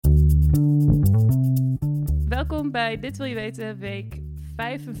Welkom bij Dit Wil Je Weten, week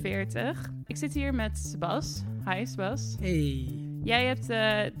 45. Ik zit hier met Sebas. Hi Sebas. Hey. Jij hebt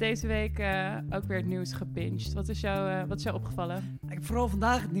deze week ook weer het nieuws gebinged. Wat is jou opgevallen? Ik heb vooral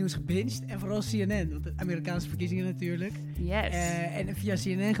vandaag het nieuws gebinged en vooral CNN, want de Amerikaanse verkiezingen natuurlijk. Yes. En via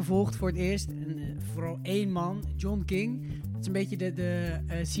CNN gevolgd voor het eerst. En vooral één man, John King. Dat is een beetje de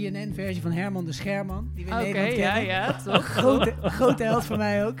CNN-versie van Herman de Scherman. Die we in Nederland kennen. Ja, toch. Grote held van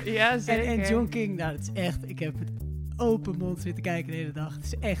mij ook. Ja, zeker. En John King, nou, dat is echt, ik heb het open mond zitten kijken de hele dag. Het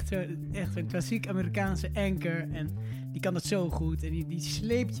is echt een klassiek Amerikaanse anchor en die kan het zo goed. En die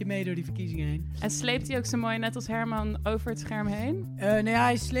sleept je mee door die verkiezingen heen. En sleept hij ook zo mooi, net als Herman, over het scherm heen? Nee,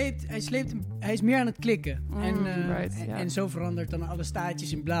 hij is meer aan het klikken. En zo verandert dan alle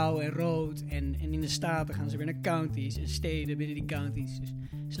staatjes in blauw en rood. En in de staten gaan ze weer naar counties en steden binnen die counties. Dus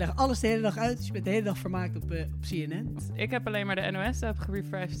ze leggen alles de hele dag uit. Dus je bent de hele dag vermaakt op CNN. Ik heb alleen maar de NOS-app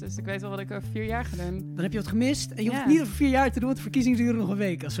gerefreshed, dus ik weet wel wat ik over 4 jaar ga doen. Dan heb je wat gemist. En je hoeft het niet over 4 jaar te doen, want de verkiezingen duren nog een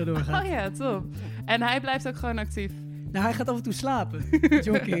week als het zo doorgaat. Oh ja, top. En hij blijft ook gewoon actief. Nou, hij gaat af en toe slapen,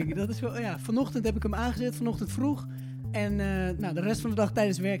 John King. Dat is wel, ja, vanochtend heb ik hem aangezet, vanochtend vroeg. En de rest van de dag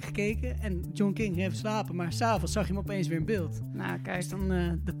tijdens werk gekeken. En John King heeft slapen, maar s'avonds zag je hem opeens weer in beeld. Nou, kijk. Dus dan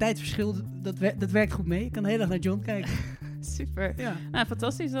de tijdverschil, dat werkt goed mee. Je kan de hele dag naar John kijken. Super. Ja. Nou,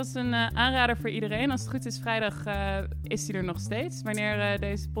 fantastisch. Dat is een aanrader voor iedereen. Als het goed is, vrijdag is hij er nog steeds, wanneer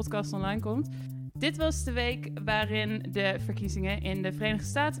deze podcast online komt. Dit was de week waarin de verkiezingen in de Verenigde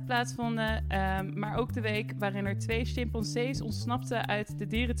Staten plaatsvonden. Maar ook de week waarin er 2 chimpansees ontsnapten uit de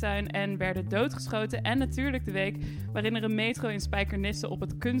dierentuin en werden doodgeschoten. En natuurlijk de week waarin er een metro in Spijkenisse op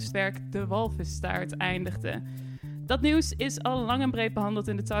het kunstwerk De Walvisstaart eindigde. Dat nieuws is al lang en breed behandeld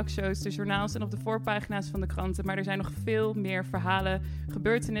in de talkshows, de journaals en op de voorpagina's van de kranten. Maar er zijn nog veel meer verhalen,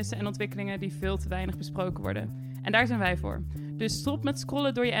 gebeurtenissen en ontwikkelingen die veel te weinig besproken worden. En daar zijn wij voor. Dus stop met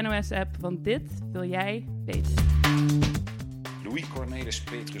scrollen door je NOS-app, want dit wil jij weten. Louis Cornelis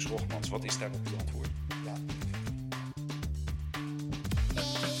Petrus Rochmans, wat is daarop uw antwoord? Ja.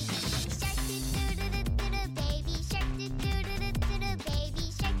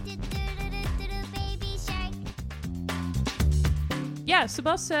 Ja,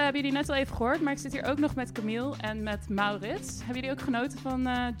 Sebas hebben jullie net al even gehoord, maar ik zit hier ook nog met Camille en met Maurits. Hebben jullie ook genoten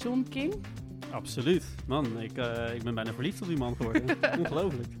van John King? Absoluut. Man, ik ben bijna verliefd op die man geworden.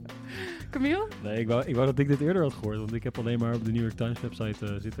 Ongelooflijk. Camille? Nee, ik wou dat ik dit eerder had gehoord, want ik heb alleen maar op de New York Times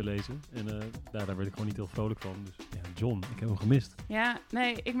website zitten lezen. En daar werd ik gewoon niet heel vrolijk van. Dus ja, John, ik heb hem gemist. Ja,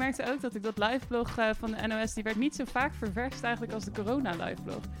 nee, ik merkte ook dat ik dat liveblog van de NOS, die werd niet zo vaak ververst eigenlijk als de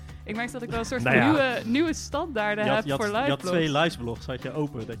corona-liveblog. Ik merkte dat ik wel een soort nieuwe standaarden heb voor liveblogs. Je had 2 liveblogs, had je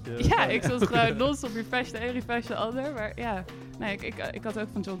open. Ik zat gewoon los op refresh de een, refresh de ander. Maar ja, nee, ik had ook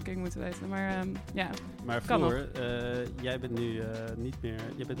van John King moeten weten. Maar maar voor, jij bent nu niet meer,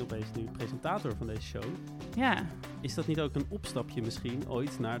 jij bent opeens nu presentator van deze show. Ja. Is dat niet ook een opstapje misschien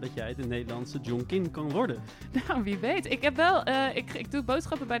ooit naar dat jij de Nederlandse John King kan worden? Nou, wie weet. Ik heb wel, ik doe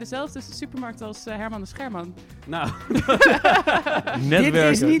boodschappen bij dezelfde supermarkt als Herman de Scherman. Nou, dit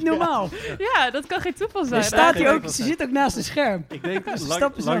is niet normaal. Ja, dat kan geen toeval zijn. Ze zit ook naast een scherm. Ik denk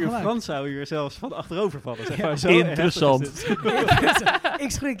Lange Frans zou hier zelfs van achterover vallen. Zeg maar. Zo interessant.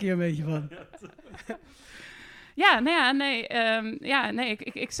 Ik schrik hier een beetje van.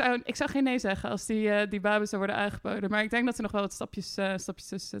 Ik zou geen nee zeggen als die babes zou worden aangeboden. Maar ik denk dat er nog wel wat stapjes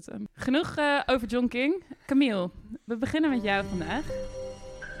tussen zitten. Genoeg over John King. Camille, we beginnen met jou vandaag.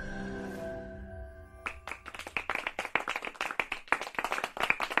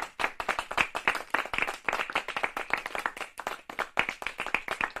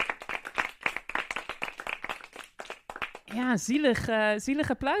 Ja, zielig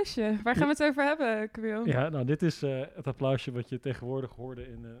applausje. Waar gaan we het over hebben, Camille? Ja, nou, dit is het applausje wat je tegenwoordig hoorde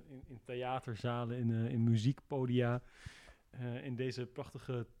in theaterzalen, in muziekpodia. In deze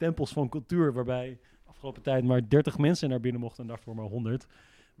prachtige tempels van cultuur, waarbij afgelopen tijd maar 30 mensen naar binnen mochten en daarvoor maar 100.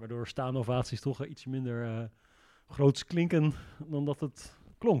 Waardoor staande ovaties toch iets minder groots klinken dan dat het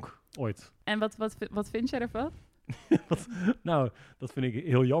klonk ooit. En wat vind jij ervan? Nou, dat vind ik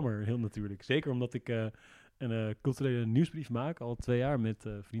heel jammer, heel natuurlijk. Zeker omdat ik een culturele nieuwsbrief maak. Al 2 jaar met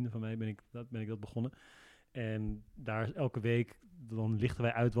vrienden van mij ben ik dat begonnen. En daar elke week dan lichten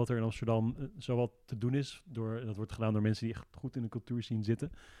wij uit wat er in Amsterdam zowat te doen is. Dat wordt gedaan door mensen die echt goed in de cultuurscene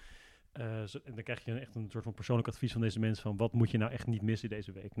zitten. En dan krijg je echt een soort van persoonlijk advies van deze mensen van wat moet je nou echt niet missen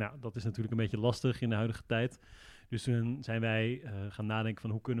deze week. Nou, dat is natuurlijk een beetje lastig in de huidige tijd. Dus toen zijn wij gaan nadenken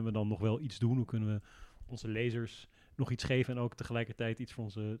van hoe kunnen we dan nog wel iets doen? Hoe kunnen we onze lezers nog iets geven en ook tegelijkertijd iets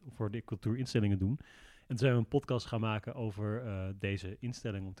voor de cultuurinstellingen doen? En toen zijn we een podcast gaan maken over deze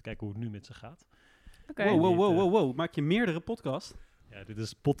instelling om te kijken hoe het nu met ze gaat. Okay. Wow. Maak je meerdere podcasts? Ja, dit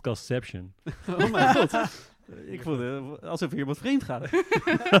is Podcastception. Oh mijn god. Ik vond het alsof er iemand vreemd gaat.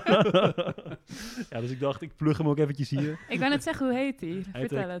 Ja, dus ik dacht, ik plug hem ook eventjes hier. Ik wou net zeggen, hoe heet die? Hij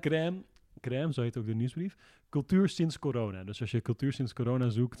Vertel heet het. Crème, zo heet ook de nieuwsbrief. Cultuur sinds corona. Dus als je cultuur sinds corona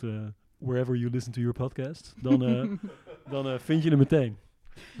zoekt, wherever you listen to your podcast, dan vind je hem meteen.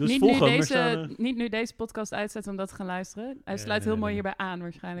 Dus Niet volg nu, hem. niet nu deze podcast uitzetten om dat te gaan luisteren. Hij sluit heel mooi hierbij aan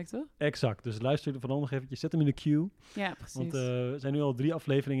waarschijnlijk, toch? Exact. Dus luister vooral nog eventjes. Zet hem in de queue. Ja, precies. Want er zijn nu al 3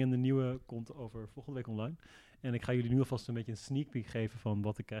 afleveringen en de nieuwe komt over volgende week online. En ik ga jullie nu alvast een beetje een sneak peek geven van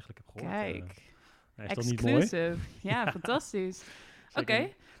wat ik eigenlijk heb gehoord. Kijk, is dat niet mooi? exclusive. Ja, fantastisch. Oké,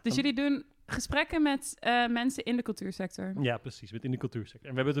 dus jullie doen gesprekken met mensen in de cultuursector. Ja, precies, in de cultuursector.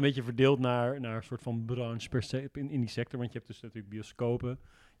 En we hebben het een beetje verdeeld naar een soort van branche per se in die sector. Want je hebt dus natuurlijk bioscopen, je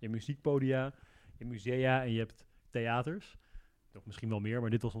hebt muziekpodia, je hebt musea en je hebt theaters. Of misschien wel meer, maar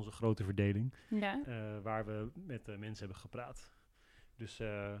dit was onze grote verdeling. Ja. Waar we met mensen hebben gepraat. Dus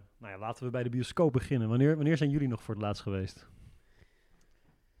laten we bij de bioscoop beginnen. Wanneer zijn jullie nog voor het laatst geweest?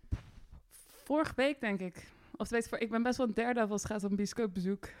 Vorige week, denk ik. Of weet ik ben best wel een derde als het gaat om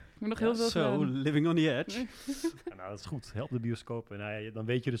bioscoopbezoek. Ik moet nog heel veel gedaan. Living on the edge. Ja, nou, dat is goed. Help de bioscoop. En dan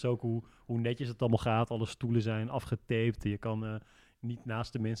weet je dus ook hoe netjes het allemaal gaat. Alle stoelen zijn afgetaped. Je kan niet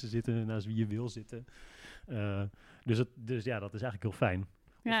naast de mensen zitten, naast wie je wil zitten. Dus ja, dat is eigenlijk heel fijn.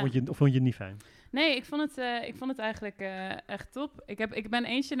 Ja. Of vond je het niet fijn? Nee, ik vond het eigenlijk echt top. Ik ben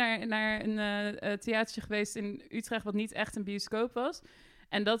eentje naar een theatertje geweest in Utrecht, wat niet echt een bioscoop was.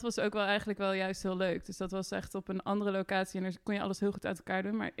 En dat was ook wel eigenlijk wel juist heel leuk. Dus dat was echt op een andere locatie en daar kon je alles heel goed uit elkaar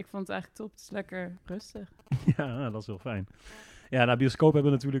doen. Maar ik vond het eigenlijk top. Het is lekker rustig. Ja, dat is heel fijn. Ja, nou, bioscoop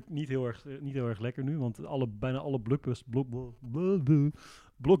hebben we natuurlijk niet heel erg lekker nu. Want bijna alle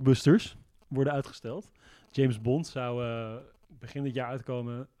blockbusters worden uitgesteld. James Bond zou begin dit jaar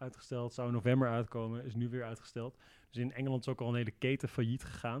uitgesteld. Zou in november uitkomen. Is nu weer uitgesteld. Dus in Engeland is ook al een hele keten failliet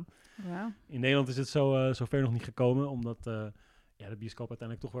gegaan. Wow. In Nederland is het zover nog niet gekomen. Omdat de bioscoop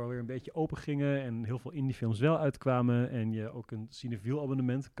uiteindelijk toch wel weer een beetje open gingen. En heel veel indiefilms wel uitkwamen. En je ook een cinefiel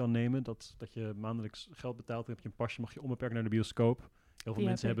abonnement kan nemen. Dat je maandelijks geld betaalt. Dan heb je een pasje, mag je onbeperkt naar de bioscoop. Heel veel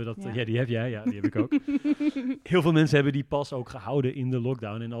mensen hebben dat. Ja, die heb jij. Ja, die heb ik ook. Heel veel mensen hebben die pas ook gehouden in de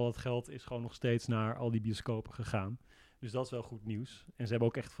lockdown. En al dat geld is gewoon nog steeds naar al die bioscopen gegaan. Dus dat is wel goed nieuws. En ze hebben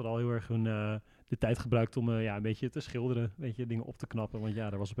ook echt vooral heel erg de tijd gebruikt om een beetje te schilderen. Een beetje dingen op te knappen. Want ja,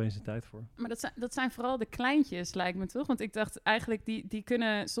 daar was opeens de tijd voor. Maar dat zijn vooral de kleintjes, lijkt me toch? Want ik dacht eigenlijk, die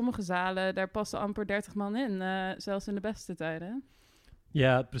kunnen sommige zalen, daar passen amper 30 man in. Zelfs in de beste tijden.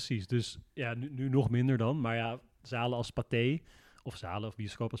 Ja, precies. Dus ja, nu nog minder dan. Maar ja, zalen als Pathé, of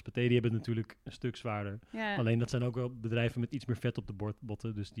bioscoop als Pathé, die hebben het natuurlijk een stuk zwaarder. Ja. Alleen dat zijn ook wel bedrijven met iets meer vet op de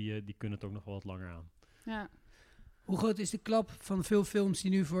botten. Dus die kunnen het ook nog wel wat langer aan. Ja. Hoe groot is de klap van veel films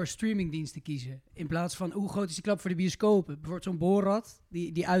die nu voor streamingdiensten kiezen? In plaats van, hoe groot is de klap voor de bioscopen? Bijvoorbeeld zo'n Borat,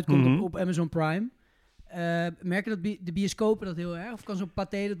 die uitkomt op Amazon Prime. Merken dat de bioscopen dat heel erg? Of kan zo'n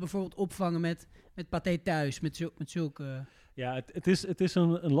Pathé dat bijvoorbeeld opvangen met Pathé thuis? Met zulke... Ja, het is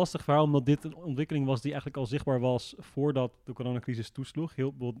een lastig verhaal, omdat dit een ontwikkeling was die eigenlijk al zichtbaar was voordat de coronacrisis toesloeg.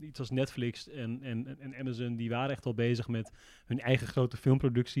 Bijvoorbeeld iets als Netflix en Amazon, die waren echt al bezig met hun eigen grote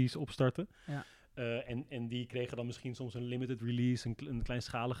filmproducties opstarten. Ja. En die kregen dan misschien soms een limited release, een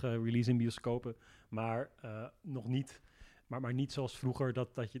kleinschalige release in bioscopen, maar nog niet. Maar niet zoals vroeger,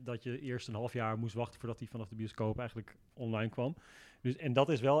 dat je eerst een half jaar moest wachten voordat die vanaf de bioscoop eigenlijk online kwam. Dus, en dat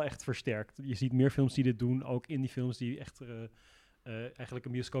is wel echt versterkt. Je ziet meer films die dit doen, ook indie films die echt eigenlijk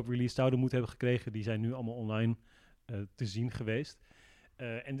een bioscoop release zouden moeten hebben gekregen. Die zijn nu allemaal online te zien geweest.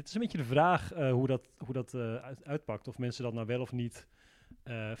 En dit is een beetje de vraag hoe dat uitpakt. Of mensen dat nou wel of niet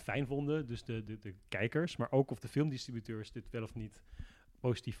fijn vonden, dus de kijkers, maar ook of de filmdistributeurs dit wel of niet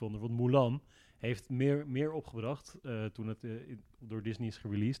positief vonden. Want Mulan heeft meer opgebracht toen het door Disney is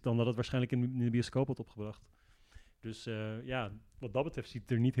gereleased, dan dat het waarschijnlijk in de bioscoop had opgebracht. Dus wat dat betreft ziet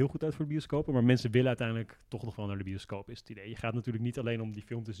het er niet heel goed uit voor de bioscopen, maar mensen willen uiteindelijk toch nog wel naar de bioscoop, is het idee. Je gaat natuurlijk niet alleen om die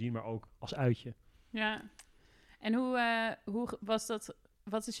film te zien, maar ook als uitje. Ja. En hoe was dat?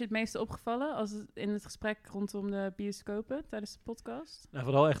 Wat is je het meeste opgevallen in het gesprek rondom de bioscopen tijdens de podcast? Nou,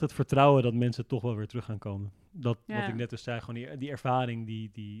 vooral echt het vertrouwen dat mensen toch wel weer terug gaan komen. Wat ik net dus zei, gewoon die ervaring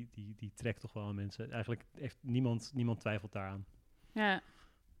die trekt toch wel aan mensen. Eigenlijk heeft niemand twijfelt daaraan. Ja.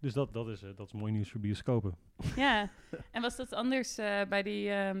 Dus dat is mooi nieuws voor bioscopen. Ja, en was dat anders bij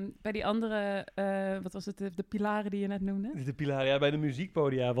die andere, wat was het, de pilaren die je net noemde? De pilaren, ja, bij de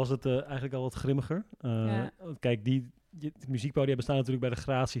muziekpodia was het eigenlijk al wat grimmiger. Kijk, de muziekpodia bestaan natuurlijk bij de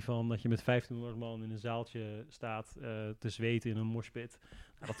gratie van dat je met 1500 man in een zaaltje staat te zweten in een moshpit.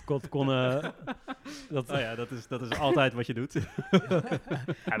 Dat kon... dat is altijd wat je doet.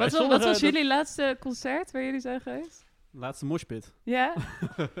 Wat was jullie laatste concert waar jullie zijn geweest? Laatste moshpit. Ja?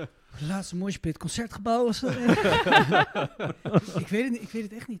 De laatste moshpit, concertgebouw was dat? Ik weet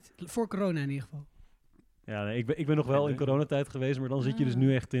het echt niet. Voor corona in ieder geval. Ja, nee, ik ben nog wel in coronatijd geweest, maar dan zit je dus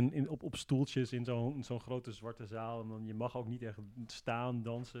nu echt op stoeltjes in zo'n grote zwarte zaal. En dan, je mag ook niet echt staan,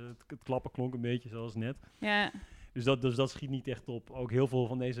 dansen. Het klappen klonk een beetje zoals net. Ja. Dus dat schiet niet echt op. Ook heel veel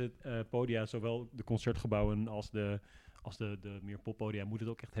van deze podia, zowel de concertgebouwen als de meer poppodia, moeten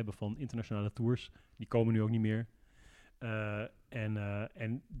het ook echt hebben van internationale tours. Die komen nu ook niet meer.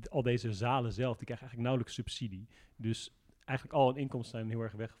 En al deze zalen zelf, die krijgen eigenlijk nauwelijks subsidie. Dus eigenlijk al hun inkomsten zijn heel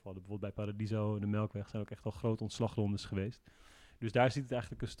erg weggevallen. Bijvoorbeeld bij Paradiso en de Melkweg zijn ook echt al grote ontslagrondes geweest. Dus daar ziet het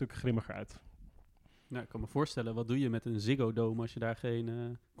eigenlijk een stuk grimmiger uit. Nou, ik kan me voorstellen, wat doe je met een Ziggo Dome als je daar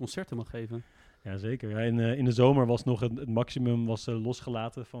geen concerten mag geven? Ja, zeker. Ja, in de zomer was nog het maximum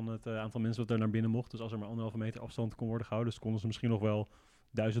losgelaten van het aantal mensen dat er naar binnen mocht. Dus als er maar 1,5 meter afstand kon worden gehouden, dus konden ze misschien nog wel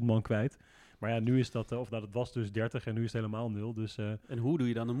 1000 man kwijt. Maar ja, nu is dat, het was dus 30 en nu is het helemaal 0. Dus, en hoe doe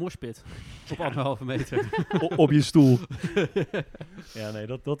je dan een moshpit op 1,5 meter? Op je stoel. Ja, nee,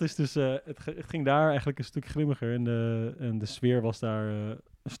 dat is dus, het ging daar eigenlijk een stuk grimmiger en de sfeer was daar een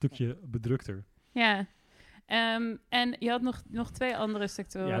stukje bedrukter. Ja. En je had nog 2 andere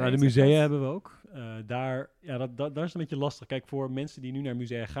sectoren. Ja, de musea hebben we ook. Daar is het een beetje lastig. Kijk, voor mensen die nu naar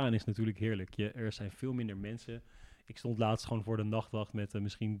musea gaan is het natuurlijk heerlijk. Er zijn veel minder mensen. Ik stond laatst gewoon voor de nachtwacht met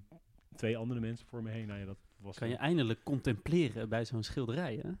misschien 2 andere mensen voor me heen. Nou ja, dat was kan je eindelijk contempleren bij zo'n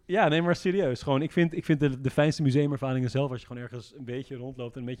schilderij, hè? Ja, nee, maar serieus. Gewoon, ik vind de fijnste museumervaringen zelf als je gewoon ergens een beetje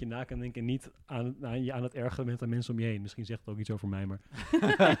rondloopt en een beetje na kan denken en niet aan het ergeren bent aan mensen om je heen. Misschien zegt het ook iets over mij, maar...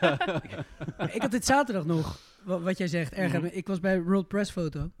 Ik had dit zaterdag nog, wat jij zegt, ergeren. Ik was bij World Press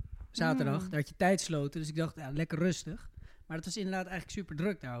Photo, zaterdag. Daar had je tijdsloten, dus ik dacht, ja, lekker rustig. Maar het was inderdaad eigenlijk super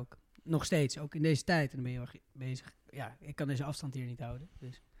druk daar ook. Nog steeds, ook in deze tijd. En dan ben je heel erg bezig. Ja, ik kan deze afstand hier niet houden,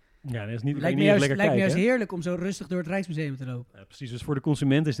 dus... Ja, dat is niet, lijkt me juist heerlijk om zo rustig door het Rijksmuseum te lopen. Ja, precies, dus voor de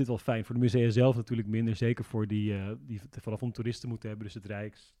consument is dit wel fijn. Voor de musea zelf natuurlijk minder. Zeker voor die vanaf van toeristen moeten hebben. Dus het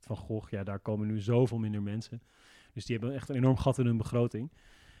Rijk, Van Gogh, ja, daar komen nu zoveel minder mensen. Dus die hebben echt een enorm gat in hun begroting.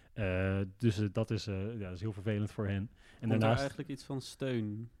 Dus dat is heel vervelend voor hen. En daarnaast daar eigenlijk iets van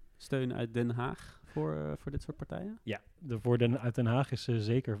steun uit Den Haag voor dit soort partijen? Ja, uit Den Haag is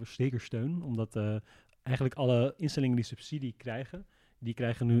zeker steun. Omdat eigenlijk alle instellingen die subsidie krijgen... Die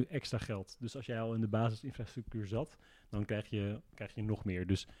krijgen nu extra geld. Dus als jij al in de basisinfrastructuur zat, dan krijg je nog meer.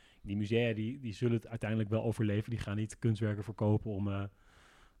 Dus die musea die zullen het uiteindelijk wel overleven. Die gaan niet kunstwerken verkopen om er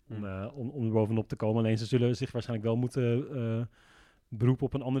bovenop te komen. Alleen ze zullen zich waarschijnlijk wel moeten beroepen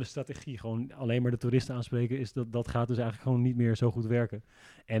op een andere strategie. Gewoon alleen maar de toeristen aanspreken, dat gaat dus eigenlijk gewoon niet meer zo goed werken.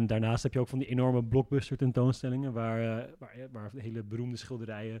 En daarnaast heb je ook van die enorme blockbuster tentoonstellingen, waar hele beroemde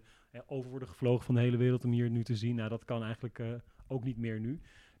schilderijen over worden gevlogen van de hele wereld om hier nu te zien. Nou, dat kan eigenlijk... ook niet meer nu.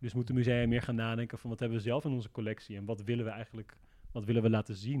 Dus moeten musea meer gaan nadenken van wat hebben we zelf in onze collectie en wat willen we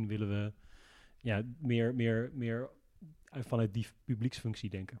laten zien? Willen we meer vanuit die publieksfunctie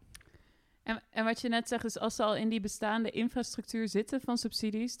denken? En wat je net zegt is, als ze al in die bestaande infrastructuur zitten van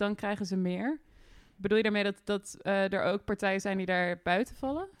subsidies, dan krijgen ze meer. Bedoel je daarmee dat er ook partijen zijn die daar buiten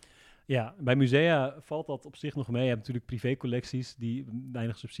vallen? Ja, bij musea valt dat op zich nog mee. Je hebt natuurlijk privécollecties die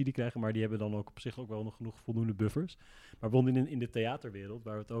weinig subsidie krijgen, maar die hebben dan ook op zich ook wel nog genoeg voldoende buffers. Maar bijvoorbeeld in de theaterwereld,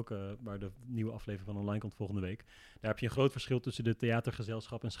 waar de nieuwe aflevering van online komt volgende week, daar heb je een groot verschil tussen de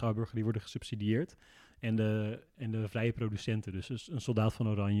theatergezelschap en schouwburgen die worden gesubsidieerd en de vrije producenten. Dus een Soldaat van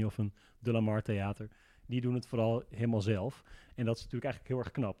Oranje of een De La Mar Theater. Die doen het vooral helemaal zelf. En dat is natuurlijk eigenlijk heel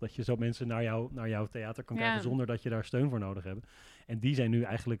erg knap. Dat je zo mensen naar jouw theater kan krijgen zonder dat je daar steun voor nodig hebt. En die zijn nu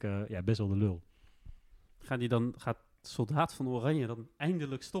eigenlijk best wel de lul. Gaat Soldaat van Oranje dan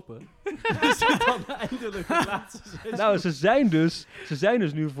eindelijk stoppen? Is het dan eindelijk het laatste seizoen? Nou, ze zijn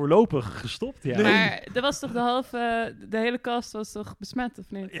dus nu voorlopig gestopt. Ja. Maar er was toch de hele cast was toch besmet,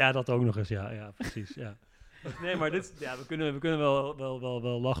 of niet? Ja, dat ook nog eens. Ja, precies. Ja. Nee, maar we kunnen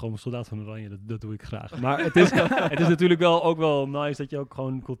wel lachen om Soldaat van Oranje. Dat doe ik graag. Maar het is natuurlijk ook wel nice dat je ook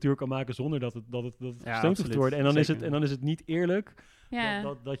gewoon cultuur kan maken zonder dat het gesteund hoeft te worden. En dan is het niet eerlijk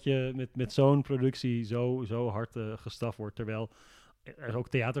dat je met zo'n productie zo hard gestraft wordt. Terwijl er ook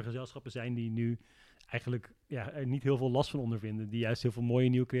theatergezelschappen zijn die nu eigenlijk er niet heel veel last van ondervinden. Die juist heel veel mooie,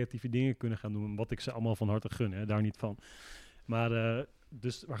 nieuwe, creatieve dingen kunnen gaan doen. Wat ik ze allemaal van harte gun. Hè, daar niet van. Maar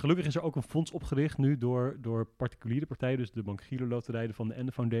gelukkig is er ook een fonds opgericht nu door particuliere partijen, dus de Bank Giro Loterij, de Van de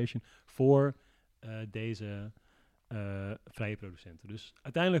Ende Foundation, voor deze vrije producenten. Dus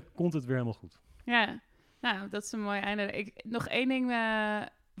uiteindelijk komt het weer helemaal goed. Ja, nou, dat is een mooi einde. Nog één ding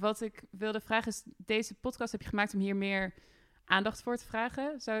wat ik wilde vragen is, deze podcast heb je gemaakt om hier meer aandacht voor te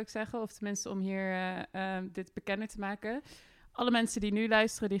vragen, zou ik zeggen. Of tenminste om hier dit bekender te maken. Alle mensen die nu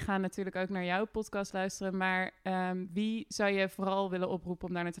luisteren, die gaan natuurlijk ook naar jouw podcast luisteren. Maar wie zou je vooral willen oproepen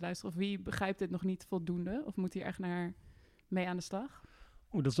om daar naar te luisteren? Of wie begrijpt dit nog niet voldoende? Of moet hier echt mee aan de slag?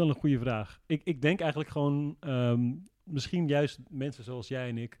 Dat is wel een goede vraag. Ik denk eigenlijk gewoon, misschien juist mensen zoals jij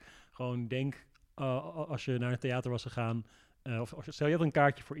en ik, gewoon denk, als je naar een theater was gegaan, stel je had een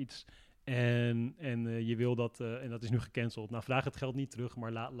kaartje voor iets en je wil dat, en dat is nu gecanceld. Nou, vraag het geld niet terug,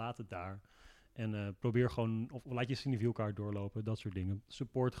 maar laat het daar. En probeer gewoon, of laat je cinevielkaart doorlopen, dat soort dingen.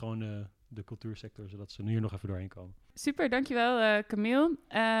 Support gewoon de cultuursector, zodat ze hier nog even doorheen komen. Super, dankjewel Camille.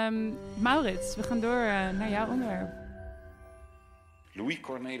 Maurits, we gaan door naar jouw onderwerp. Louis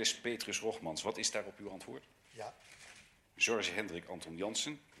Cornelis Petrus Rogmans, wat is daarop uw antwoord? Ja. George Hendrik Anton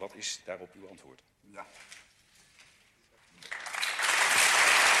Jansen, wat is daarop uw antwoord? Ja.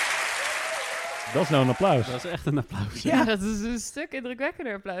 Dat is nou een applaus. Dat is echt een applaus. Ja, dat is een stuk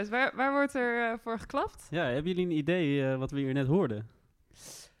indrukwekkender applaus. Waar wordt er voor geklapt? Ja, hebben jullie een idee wat we hier net hoorden?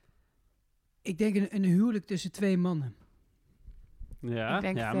 Ik denk een huwelijk tussen 2 mannen. Ja, Ik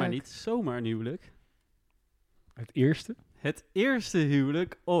denk het maar ook. niet zomaar een huwelijk. Het eerste? Het eerste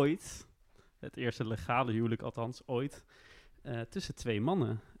huwelijk ooit, het eerste legale huwelijk althans ooit, tussen 2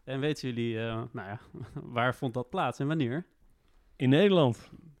 mannen. En weten jullie, waar vond dat plaats en wanneer? In Nederland.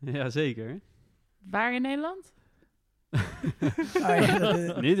 Jazeker. Waar in Nederland?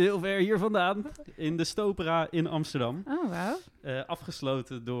 Niet heel ver hier vandaan, in de Stopera in Amsterdam. Oh, wauw.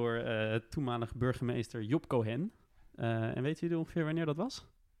 Afgesloten door toenmalig burgemeester Job Cohen. En weten jullie ongeveer wanneer dat was?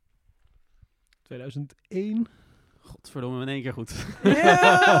 2001. Godverdomme, in 1 keer goed.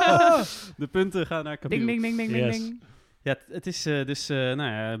 Ja! De punten gaan naar Camille. Ding, ding, ding, ding, Yes. ding, ding. Ja, het is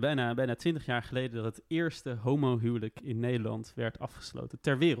bijna 20 jaar geleden dat het eerste homohuwelijk in Nederland werd afgesloten.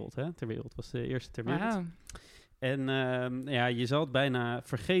 Ter wereld, hè? Ter wereld was de eerste ter wereld. Wauw. En je zal het bijna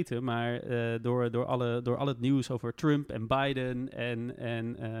vergeten, maar door al het nieuws over Trump en Biden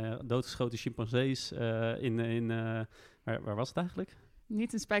en doodgeschoten chimpansees waar was het eigenlijk?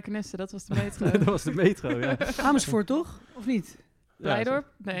 Niet in Spijkenisse, dat was de metro. Dat was de metro, ja. Amersfoort, toch? Of niet?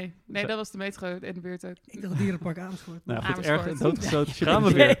 Blijdorp? Nee, Zo. dat was de metro in de buurt ook. Ik dacht dierenpark Amersfoort. Nou, goed, Amersfoort. doodgeschoten Gaan we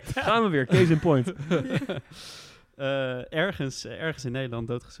chimpansees. weer. Gaan we weer. Case in point. Ergens in Nederland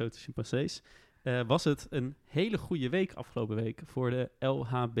doodgeschoten chimpansees. Was het een hele goede week afgelopen week voor de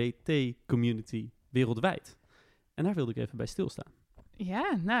LHBT-community wereldwijd. En daar wilde ik even bij stilstaan.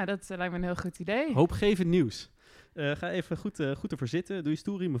 Ja, nou, dat lijkt me een heel goed idee. Hoopgevend nieuws. Ga even goed ervoor zitten. Doe je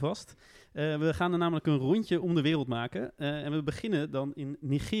stoelriemen vast. We gaan er namelijk een rondje om de wereld maken. En we beginnen dan in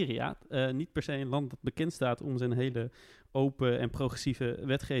Nigeria. Niet per se een land dat bekend staat om zijn hele open en progressieve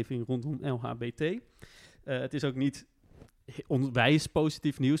wetgeving rondom LHBT. Het is ook niet onwijs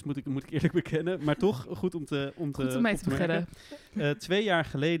positief nieuws, moet ik eerlijk bekennen. Maar toch goed om mee te beginnen. 2 jaar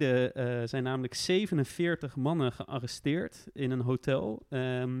geleden zijn namelijk 47 mannen gearresteerd in een hotel.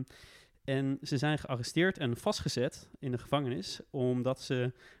 En ze zijn gearresteerd en vastgezet in de gevangenis omdat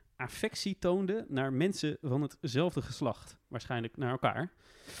ze affectie toonden naar mensen van hetzelfde geslacht. Waarschijnlijk naar elkaar.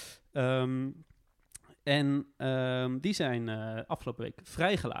 Die zijn afgelopen week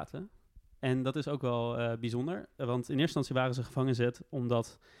vrijgelaten. En dat is ook wel bijzonder, want in eerste instantie waren ze gevangen gezet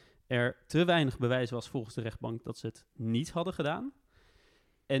omdat er te weinig bewijs was volgens de rechtbank dat ze het niet hadden gedaan.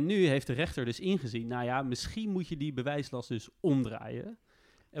 En nu heeft de rechter dus ingezien, nou ja, misschien moet je die bewijslast dus omdraaien.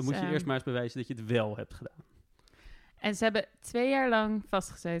 En moet je eerst maar eens bewijzen dat je het wel hebt gedaan. En ze hebben 2 jaar lang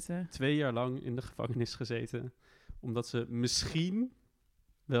vastgezeten. 2 jaar lang in de gevangenis gezeten, omdat ze misschien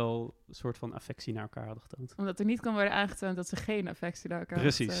wel een soort van affectie naar elkaar hadden getoond. Omdat er niet kan worden aangetoond dat ze geen affectie naar elkaar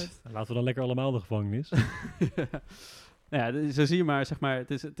hebben Precies. getoond. Laten we dan lekker allemaal de gevangenis. Nou ja, zo zie je maar, zeg maar,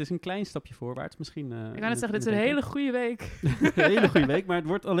 het is een klein stapje voorwaarts misschien. Ik wou net zeggen, dit is een hele goede week. Een hele goede week, maar het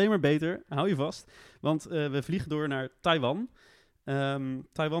wordt alleen maar beter. Hou je vast, want we vliegen door naar Taiwan.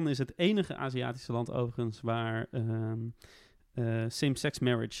 Taiwan is het enige Aziatische land overigens waar same-sex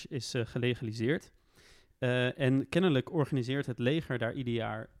marriage is gelegaliseerd. En kennelijk organiseert het leger daar ieder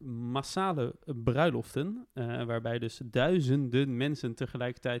jaar massale bruiloften, waarbij dus duizenden mensen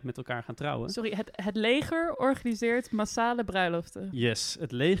tegelijkertijd met elkaar gaan trouwen. Sorry, het leger organiseert massale bruiloften. Yes,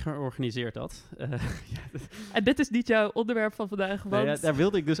 het leger organiseert dat. En dit is niet jouw onderwerp van vandaag, want... Nou ja, daar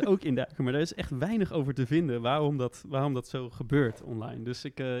wilde ik dus ook in duiken, maar er is echt weinig over te vinden waarom dat zo gebeurt online. Dus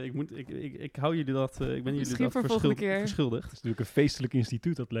ik hou jullie dat, ik ben jullie dat voor volgende keer. verschuldigd. Het is natuurlijk een feestelijk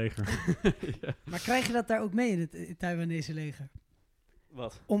instituut, dat leger. Ja. Maar krijg je dat daar ook mee in het Taiwanese leger?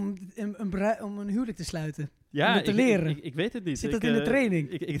 Wat? Om een huwelijk te sluiten? Ja, om het te leren? Ik weet het niet. Zit dat in de training?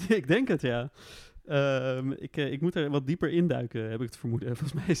 Ik denk het, ja. Ik moet er wat dieper induiken, heb ik het vermoeden.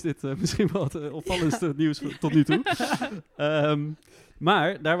 Volgens mij is dit misschien wel het opvallendste nieuws tot nu toe.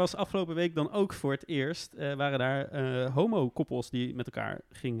 Maar daar was afgelopen week dan ook voor het eerst... waren daar homo-koppels die met elkaar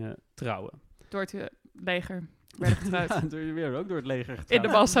gingen trouwen. Door het leger werden getrouwd. Ja, weer ook door het leger getrouwd. In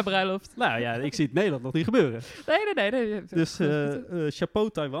de Massa-bruiloft. Nou ja, ik zie het Nederland nog niet gebeuren. Nee. Dus chapeau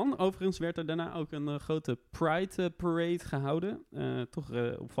Taiwan. Overigens werd er daarna ook een grote Pride Parade gehouden.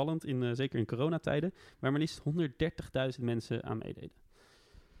 Toch opvallend, zeker in coronatijden. Waar maar liefst 130.000 mensen aan meededen.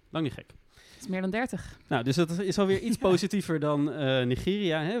 Lang niet gek. Het is meer dan 30. Nou, dus dat is alweer iets positiever dan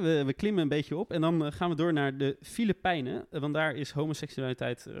Nigeria. Hè? We klimmen een beetje op. En dan gaan we door naar de Filipijnen. Want daar is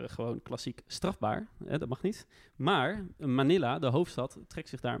homoseksualiteit gewoon klassiek strafbaar. Dat mag niet. Maar Manila, de hoofdstad, trekt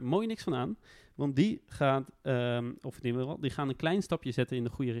zich daar mooi niks van aan. Want die gaan een klein stapje zetten in de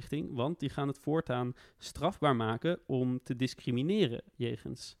goede richting. Want die gaan het voortaan strafbaar maken om te discrimineren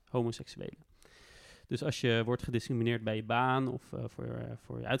jegens homoseksuelen. Dus als je wordt gediscrimineerd bij je baan of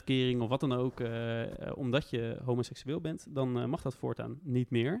voor je uitkering of wat dan ook, omdat je homoseksueel bent, dan mag dat voortaan niet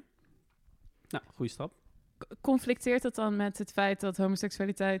meer. Nou, goede stap. Conflicteert dat dan met het feit dat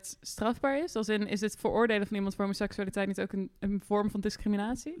homoseksualiteit strafbaar is? Als in, is het veroordelen van iemand voor homoseksualiteit niet ook een vorm van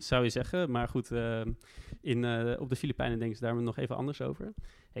discriminatie? Zou je zeggen, maar goed, op de Filipijnen denken ze daar nog even anders over.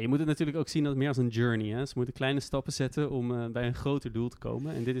 Hey, je moet het natuurlijk ook zien als meer als een journey. Hè? Ze moeten kleine stappen zetten om bij een groter doel te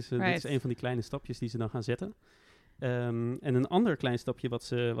komen. En dit is een van die kleine stapjes die ze dan gaan zetten. En een ander klein stapje wat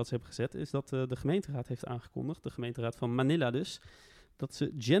ze hebben gezet is dat de gemeenteraad heeft aangekondigd, de gemeenteraad van Manila dus, dat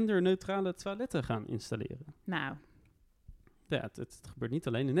ze genderneutrale toiletten gaan installeren. Nou. Ja, het gebeurt niet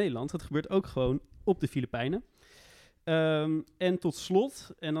alleen in Nederland. Het gebeurt ook gewoon op de Filipijnen. En tot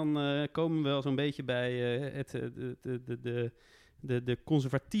slot, en dan komen we wel zo'n beetje bij de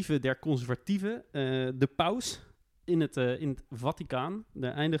conservatieve der conservatieven. De paus in het Vaticaan.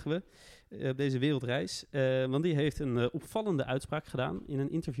 Daar eindigen we op deze wereldreis. Want die heeft een opvallende uitspraak gedaan. In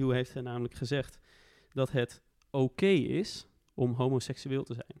een interview heeft hij namelijk gezegd dat het oké is om homoseksueel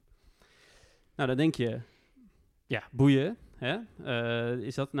te zijn. Nou, dan denk je, ja, boeien. Hè?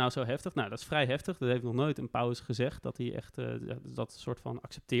 Is dat nou zo heftig? Nou, dat is vrij heftig. Dat heeft nog nooit een paus gezegd, dat hij echt dat soort van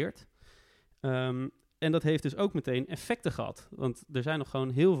accepteert. En dat heeft dus ook meteen effecten gehad. Want er zijn nog gewoon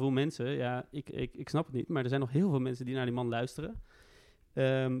heel veel mensen, ja, ik snap het niet, maar er zijn nog heel veel mensen die naar die man luisteren.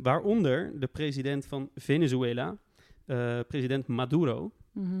 Waaronder de president van Venezuela, president Maduro.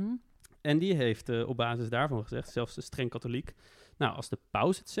 Mm-hmm. En die heeft op basis daarvan gezegd, zelfs de streng katholiek, nou, als de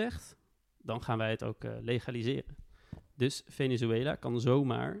paus het zegt, dan gaan wij het ook legaliseren. Dus Venezuela kan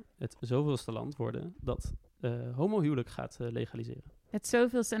zomaar het zoveelste land worden dat homohuwelijk gaat legaliseren. Het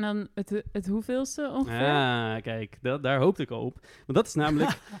zoveelste en dan het hoeveelste ongeveer? Ja, kijk, daar hoopte ik al op. Want dat is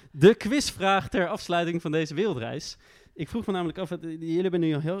namelijk de quizvraag ter afsluiting van deze wereldreis. Ik vroeg me namelijk af, jullie hebben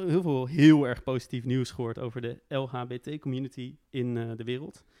nu al heel veel heel erg positief nieuws gehoord over de LHBT-community in de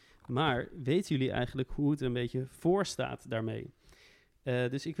wereld. Maar weten jullie eigenlijk hoe het een beetje voor staat daarmee?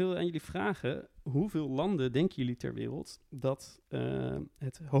 Dus ik wil aan jullie vragen, hoeveel landen denken jullie ter wereld dat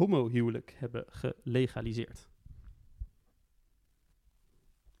het homohuwelijk hebben gelegaliseerd?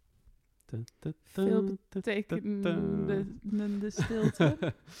 Veel betekenende stilte. Ja,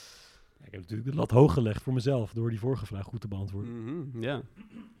 ik heb natuurlijk de lat hoog gelegd voor mezelf door die vorige vraag goed te beantwoorden. Mm-hmm, ja,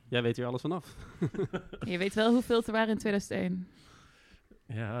 jij weet hier alles vanaf. Je weet wel hoeveel er waren in 2001.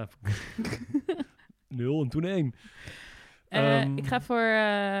 Ja, 0 en toen 1. Ik ga voor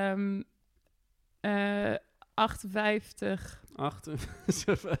 58.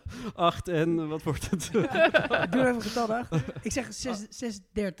 8 en wat wordt het? Doe even getal achter. Ik zeg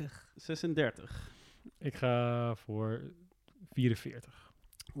 36. 36. Ik ga voor 44.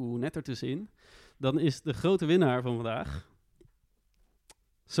 Net ertussenin. Dan is de grote winnaar van vandaag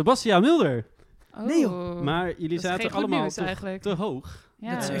Sebastiaan Mulder. Oh. Nee, joh. Maar jullie zaten allemaal te hoog.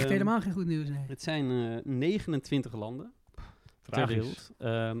 Ja. Dat is echt helemaal geen goed nieuws, nee. Het zijn 29 landen ter wereld.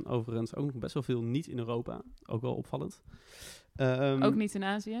 Overigens ook nog best wel veel niet in Europa. Ook wel opvallend. Ook niet in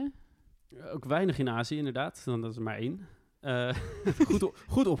Azië? Ook weinig in Azië, inderdaad. Dan dat is er maar 1.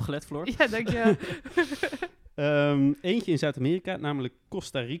 Goed opgelet, Floor. Ja, dankjewel. Eentje in Zuid-Amerika, namelijk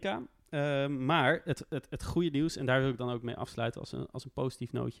Costa Rica. Maar het goede nieuws, en daar wil ik dan ook mee afsluiten als een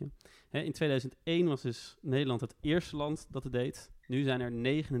positief nootje. In 2001 was dus Nederland het eerste land dat het deed. Nu zijn er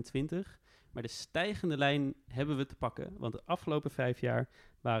 29. Maar de stijgende lijn hebben we te pakken. Want de afgelopen 5 jaar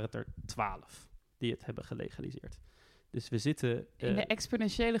waren het er 12 die het hebben gelegaliseerd. Dus we zitten... in de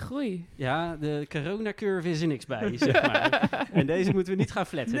exponentiële groei. Ja, de coronacurve is er niks bij, zeg maar. En deze moeten we niet gaan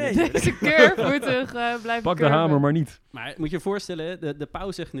flatten. Nee. Deze curve moet er blijven Pak curven. de hamer maar niet. Maar moet je je voorstellen, de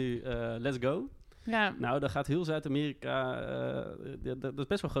paus zegt nu, let's go. Ja. Nou, dan gaat heel Zuid-Amerika... dat is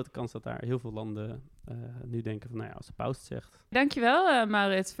best wel een grote kans dat daar heel veel landen nu denken van... als de paus het zegt. Dankjewel,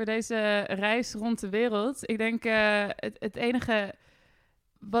 Maurits, voor deze reis rond de wereld. Ik denk het enige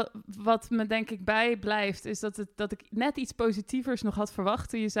wat me denk ik bijblijft... is dat ik net iets positievers nog had verwacht...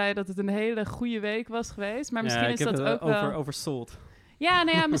 toen je zei dat het een hele goede week was geweest. Maar misschien is dat ook wel... oversold.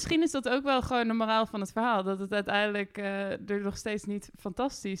 Ja, misschien is dat ook wel gewoon de moraal van het verhaal. Dat het uiteindelijk er nog steeds niet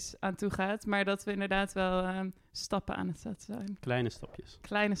fantastisch aan toe gaat. Maar dat we inderdaad wel stappen aan het zetten zijn.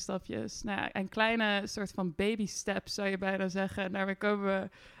 Kleine stapjes. Nou ja, en kleine soort van baby steps zou je bijna zeggen. Daarmee komen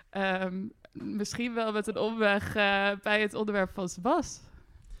we misschien wel met een omweg bij het onderwerp van Sebas.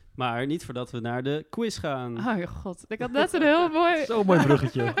 Maar niet voordat we naar de quiz gaan. Oh je god, ik had net een heel mooi... Zo'n mooi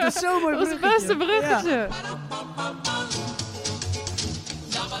bruggetje. Dat is zo'n mooi Dat was het beste bruggetje.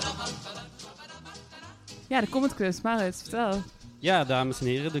 Ja, de comment quiz. Maurits, vertel. Ja, dames en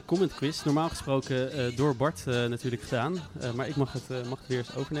heren, de comment quiz. Normaal gesproken door Bart natuurlijk gedaan. Maar ik mag het weer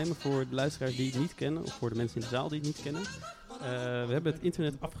eens overnemen voor de luisteraars die het niet kennen. Of voor de mensen in de zaal die het niet kennen. We hebben het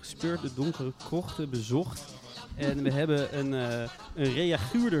internet afgespeurd, de donkere krochten bezocht. En we hebben een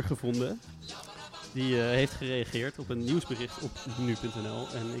reaguurder gevonden. Die heeft gereageerd op een nieuwsbericht op nu.nl.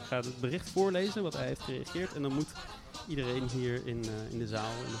 En ik ga het bericht voorlezen wat hij heeft gereageerd. En dan moet iedereen hier in de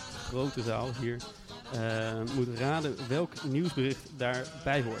zaal, in de grote zaal hier, moet raden welk nieuwsbericht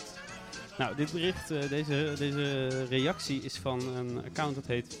daarbij hoort. Nou, dit bericht, deze reactie is van een account dat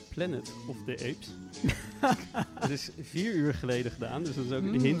heet Planet of the Apes. Het is 4 uur geleden gedaan, dus dat is ook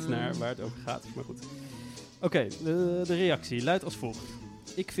een hint naar waar het over gaat. Maar goed. Oké, de reactie luidt als volgt.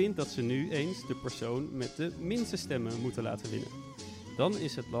 Ik vind dat ze nu eens de persoon met de minste stemmen moeten laten winnen. Dan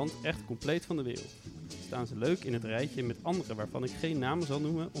is het land echt compleet van de wereld. Staan ze leuk in het rijtje met anderen waarvan ik geen namen zal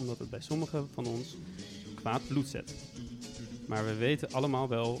noemen, omdat het bij sommigen van ons kwaad bloed zet. Maar we weten allemaal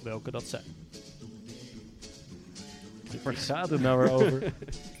wel welke dat zijn. Waar gaat het nou weer over?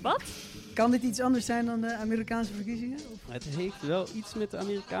 Wat? Kan dit iets anders zijn dan de Amerikaanse verkiezingen? Of? Het heeft wel iets met de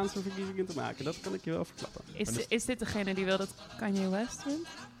Amerikaanse verkiezingen te maken. Dat kan ik je wel verklappen. Is dit degene die wil dat Kanye West wint?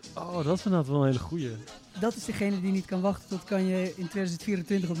 Oh, dat is inderdaad wel een hele goeie. Dat is degene die niet kan wachten tot Kanye in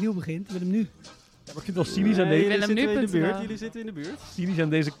 2024 opnieuw begint. Wil hem nu. Ja, maar ik vind het wel cynisch aan Jullie zitten in de buurt. cynisch aan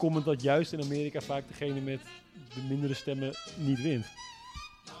deze comment dat juist in Amerika vaak degene met de mindere stemmen niet wint.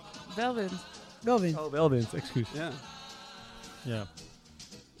 Wel wint. Wel wint. Oh, wel wint, excuus. Ja. Ja.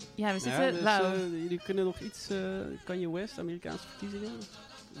 Ja, we zitten lauw. Jullie kunnen nog iets... Kanye West, Amerikaanse verkiezingen?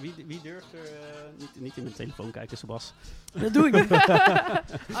 Wie durft er... niet in mijn telefoon kijken, Sebas. Dat doe ik niet.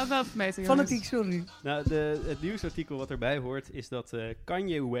 Oh, wel vermeten, Fanatiek, sorry. Nou, het nieuwsartikel wat erbij hoort is dat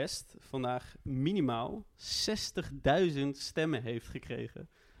Kanye West vandaag minimaal 60.000 stemmen heeft gekregen.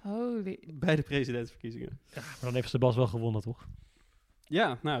 Holy. Bij de presidentsverkiezingen. Ja, maar dan heeft Sebas wel gewonnen, toch?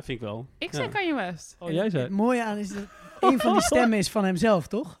 Ja, nou, vind ik wel. Ik zei Kanye West. Oh, jij zei Het mooie aan is dat een van die stemmen is van hemzelf,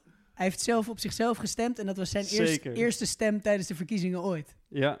 toch? Hij heeft zelf op zichzelf gestemd en dat was zijn eerste stem tijdens de verkiezingen ooit.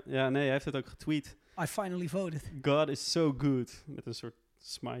 Ja, nee, hij heeft het ook getweet. I finally voted. God is so good. Met een soort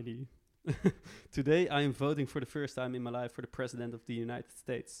smiley. Today I am voting for the first time in my life for the president of the United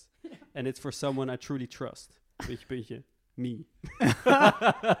States. And it's for someone I truly trust. Puntje. Me.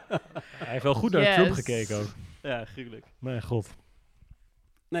 Hij heeft wel goed naar Trump gekeken ook. Ja, gruwelijk. Mijn god.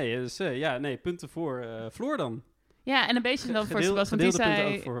 Nee, dus punten voor Floor dan. Ja, en een beetje dan voor Sebas, want die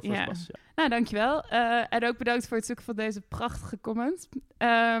zei... Ook voor Sebas, ja. Nou, dankjewel. En ook bedankt voor het zoeken van deze prachtige comment.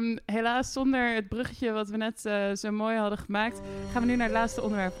 Helaas zonder het bruggetje wat we net zo mooi hadden gemaakt, gaan we nu naar het laatste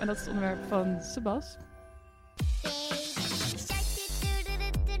onderwerp. En dat is het onderwerp van Sebas.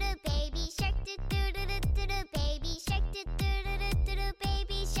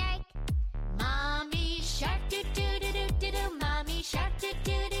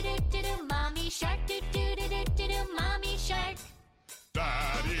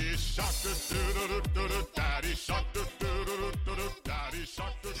 Daddy shark, daddy shark, daddy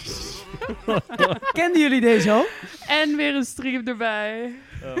shark. Kenden jullie deze al? En weer een stream erbij.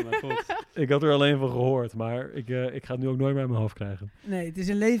 Oh mijn god. Ik had er alleen van gehoord, maar ik ga het nu ook nooit meer uit mijn hoofd krijgen. Nee, het is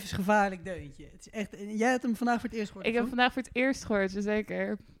een levensgevaarlijk deuntje. Het is echt, jij hebt hem vandaag voor het eerst gehoord. Ik heb hem vandaag voor het eerst gehoord, zeker.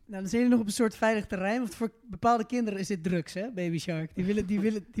 Nou, dan zijn jullie nog op een soort veilig terrein. Want voor bepaalde kinderen is dit drugs, hè, Baby Shark.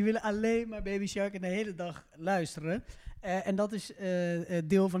 Die willen alleen maar Baby Shark en de hele dag luisteren. En dat is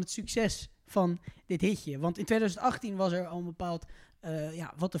deel van het succes van dit hitje. Want in 2018 was er al een bepaald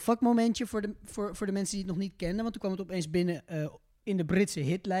what the fuck momentje voor de mensen die het nog niet kenden. Want toen kwam het opeens binnen in de Britse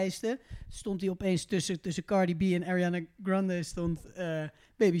hitlijsten. Stond hij opeens tussen Cardi B en Ariana Grande stond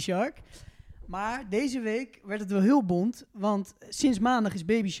Baby Shark. Maar deze week werd het wel heel bont, want sinds maandag is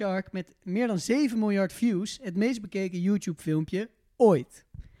Baby Shark met meer dan 7 miljard views het meest bekeken YouTube-filmpje ooit.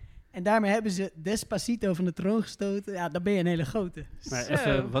 En daarmee hebben ze Despacito van de troon gestoten. Ja, dan ben je een hele grote. Maar Zo.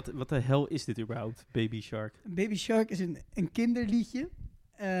 even, wat de hel is dit überhaupt, Baby Shark? Baby Shark is een kinderliedje.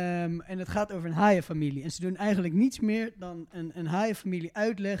 En het gaat over een haaienfamilie. En ze doen eigenlijk niets meer dan een haaienfamilie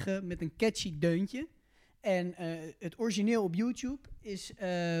uitleggen met een catchy deuntje. En het origineel op YouTube is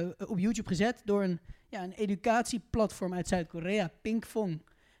op YouTube gezet door een educatieplatform uit Zuid-Korea, Pinkfong.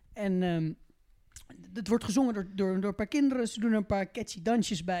 En het wordt gezongen door een paar kinderen. Ze doen er een paar catchy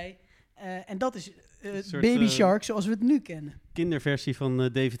dansjes bij. En dat is soort, Baby Shark zoals we het nu kennen. Kinderversie van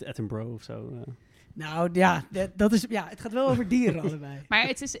David Attenborough of zo. Nou ja, dat is, het gaat wel over dieren allebei. Maar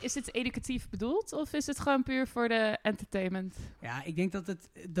is het educatief bedoeld of is het gewoon puur voor de entertainment? Ja, ik denk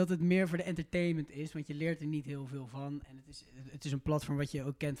dat het meer voor de entertainment is, want je leert er niet heel veel van. En het is een platform wat je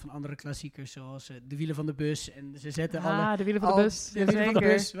ook kent van andere klassiekers, zoals de wielen van de bus. En ze zetten De wielen van de bus. de wielen van de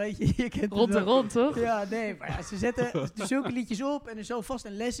bus, weet je. Je kent het Rond en wel. rond, toch? Ja, nee, maar ja, ze zetten zulke liedjes op en er zal vast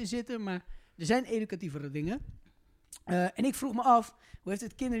een les in zitten, maar er zijn educatievere dingen. En ik vroeg me af, hoe heeft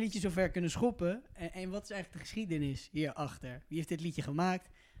het kinderliedje zover kunnen schoppen? En wat is eigenlijk de geschiedenis hierachter? Wie heeft dit liedje gemaakt?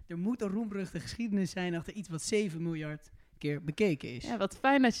 Er moet een roemruchte geschiedenis zijn achter iets wat 7 miljard keer bekeken is. Ja, wat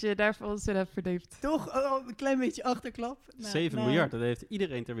fijn dat je daarvoor ons in hebt verdiept. Toch? Oh, een klein beetje achterklap. 7 miljard, dat heeft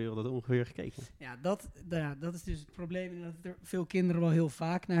iedereen ter wereld ongeveer gekeken. Ja, dat is dus het probleem. Dat er veel kinderen wel heel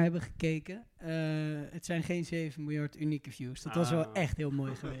vaak naar hebben gekeken. Het zijn geen 7 miljard unieke views. Dat was wel echt heel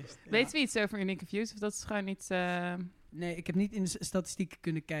mooi geweest. Weten we iets over unieke views? Of dat is gewoon niet... Nee, ik heb niet in de statistieken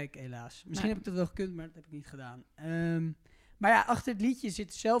kunnen kijken, helaas. Misschien heb ik dat wel gekund, maar dat heb ik niet gedaan. Maar ja, achter het liedje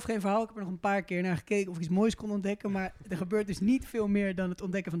zit zelf geen verhaal. Ik heb er nog een paar keer naar gekeken of ik iets moois kon ontdekken. Maar er gebeurt dus niet veel meer dan het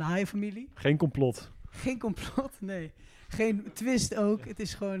ontdekken van de haaienfamilie. Geen complot. Geen complot, nee. Geen twist ook. Het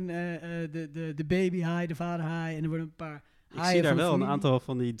is gewoon de baby haai, de vader haai. En er worden een paar Ik haaien zie daar van wel een familie. aantal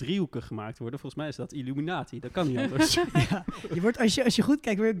van die driehoeken gemaakt worden. Volgens mij is dat Illuminati. Dat kan niet anders. Ja, je wordt, als je goed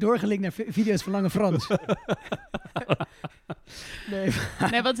kijkt, word je ook doorgelinkt naar video's van Lange Frans.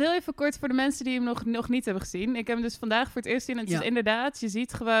 Nee, wat heel even kort voor de mensen die hem nog niet hebben gezien. Ik heb hem dus vandaag voor het eerst zien. En het is inderdaad, je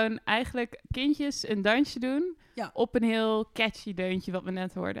ziet gewoon eigenlijk kindjes een dansje doen op een heel catchy deuntje wat we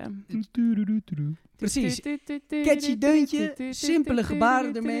net hoorden. Precies. Catchy deuntje, simpele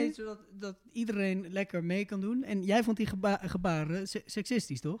gebaren ermee, zodat iedereen lekker mee kan doen. En jij vond die gebaren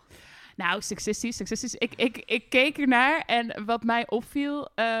seksistisch, toch? Nou, seksistisch. Ik keek ernaar en wat mij opviel...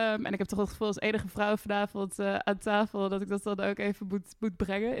 en ik heb toch het gevoel als enige vrouw vanavond aan tafel... dat ik dat dan ook even moet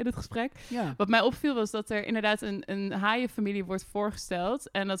brengen in het gesprek. Ja. Wat mij opviel was dat er inderdaad een haaienfamilie wordt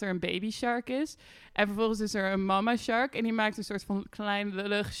voorgesteld... en dat er een baby shark is. En vervolgens is er een mama shark... en die maakt een soort van klein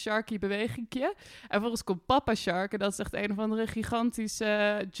lullig sharky bewegingje. En vervolgens komt papa shark... en dat is echt een of andere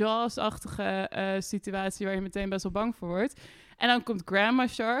gigantische Jaws-achtige situatie... waar je meteen best wel bang voor wordt... En dan komt Grandma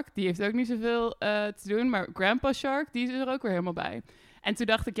Shark, die heeft ook niet zoveel te doen, maar Grandpa Shark, die is er ook weer helemaal bij. En toen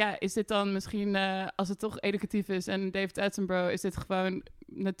dacht ik, is dit dan misschien, als het toch educatief is en David Attenborough, is dit gewoon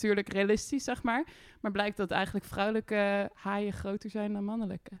natuurlijk realistisch, zeg maar. Maar blijkt dat eigenlijk vrouwelijke haaien groter zijn dan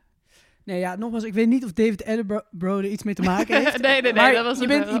mannelijke. Nee, ja, nogmaals, ik weet niet of David Attenborough er iets mee te maken heeft. nee, maar dat was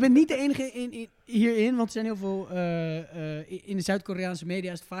je bent niet de enige hierin, want er zijn heel veel... in de Zuid-Koreaanse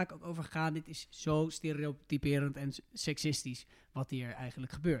media is het vaak ook over gegaan. Dit is zo stereotyperend en seksistisch wat hier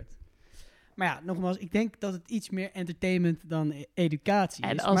eigenlijk gebeurt. Maar ja, nogmaals, ik denk dat het iets meer entertainment dan educatie is.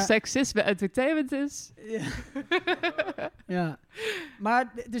 En als seksisme entertainment is... Ja,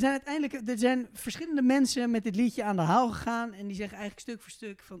 maar er zijn verschillende mensen met dit liedje aan de haal gegaan. En die zeggen eigenlijk stuk voor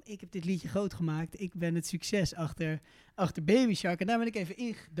stuk van... ik heb dit liedje groot gemaakt. Ik ben het succes achter Baby Shark. En daar ben ik even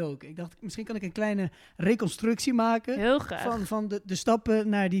ingedoken. Ik dacht, misschien kan ik een kleine reconstructie maken... Heel graag. Van de stappen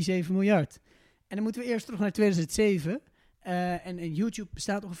naar die 7 miljard. En dan moeten we eerst terug naar 2007... En YouTube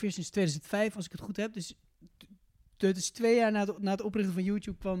bestaat ongeveer sinds 2005, als ik het goed heb. Dus het is 2 jaar na het oprichten van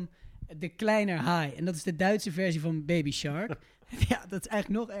YouTube kwam de kleiner haai. En dat is de Duitse versie van Baby Shark. Ja, dat is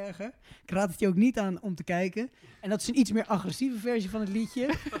eigenlijk nog erger. Ik raad het je ook niet aan om te kijken. En dat is een iets meer agressieve versie van het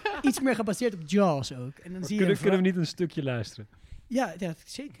liedje. Iets meer gebaseerd op Jaws ook. En dan kunnen we niet een stukje luisteren? Ja,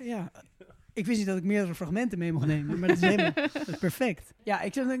 zeker, ja. Ik wist niet dat ik meerdere fragmenten mee mocht nemen, maar dat is perfect. Ja,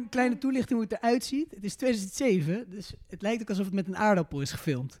 ik zal een kleine toelichting hoe het eruit ziet. Het is 2007, dus het lijkt ook alsof het met een aardappel is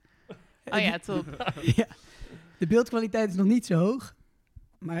gefilmd. Oh ja, top. Ja, de beeldkwaliteit is nog niet zo hoog,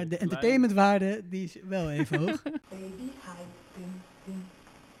 maar de entertainmentwaarde die is wel even hoog. Baby hi, dum dum,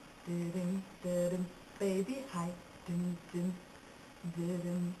 dum dum, baby hi, dum dum,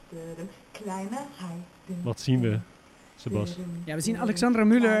 dum dum, kleine hi, dum. Wat zien we, Sebas? Ja, we zien Alexandra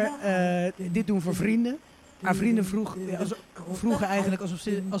Müller dit doen voor vrienden. Haar vrienden vroegen eigenlijk als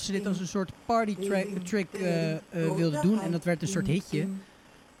ze dit als een soort party trick wilden doen. En dat werd een soort hitje.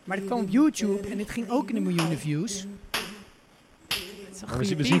 Maar dit kwam op YouTube en dit ging ook in de miljoenen views. Het een Maar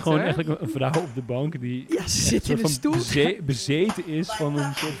goede we zien beat, gewoon hoor. eigenlijk een vrouw op de bank die Ja, ze zit in een stoel. bezeten is van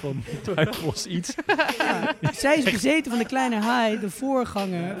een soort van duivels iets. Ja, zij is bezeten van de kleine haai, de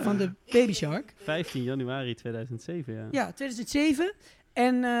voorganger van de Baby Shark. 15 januari 2007, ja. Ja, 2007.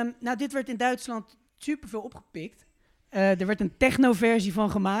 En dit werd in Duitsland superveel opgepikt. Er werd een techno-versie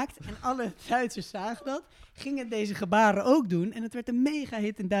van gemaakt. En alle Duitsers zagen dat. Gingen deze gebaren ook doen. En het werd een mega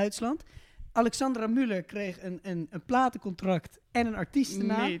hit in Duitsland. Alexandra Müller kreeg een platencontract en een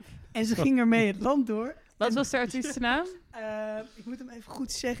artiestennaam. Niet. En ze ging ermee het land door. Wat was de artiestennaam? Ik moet hem even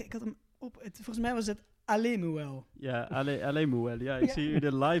goed zeggen. Ik had hem op. Volgens mij was het Alemuel. Ja, alleen Moel. Ja, ik zie hier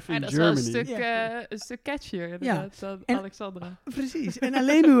de live Ja, in dat is wel Germany. een stuk catchier, inderdaad, dan En- Alexandra. Precies. En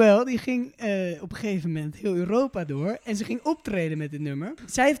Alemuel die ging op een gegeven moment heel Europa door. En ze ging optreden met dit nummer.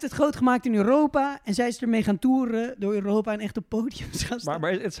 Zij heeft het groot gemaakt in Europa. En zij is ermee gaan toeren door Europa en echt op podiums gaan staan.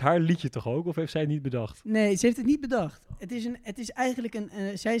 Maar het is haar liedje toch ook? Of heeft zij het niet bedacht? Nee, ze heeft het niet bedacht. Het is eigenlijk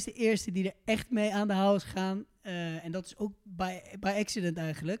zij is de eerste die er echt mee aan de haal is gegaan. En dat is ook by accident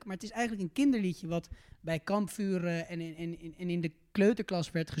eigenlijk. Maar het is eigenlijk een kinderliedje wat bij kampvuren en in de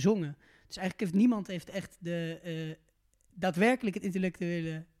kleuterklas werd gezongen. Dus eigenlijk heeft niemand echt daadwerkelijk het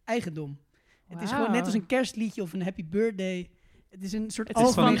intellectuele eigendom. Het is Wauw. gewoon net als een kerstliedje of een happy birthday. Het is een soort Het is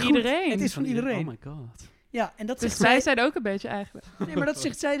algemeen van goed. iedereen. Het is van iedereen. Oh my god. Ja, en dat Dus zegt zij zijn ook een beetje eigenlijk. Nee, maar dat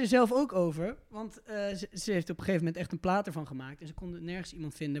zegt zij er zelf ook over. Want ze heeft op een gegeven moment echt een plaat ervan gemaakt. En ze konden nergens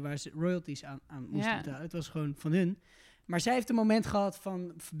iemand vinden waar ze royalties aan moesten Ja. betalen. Het was gewoon van hun. Maar zij heeft een moment gehad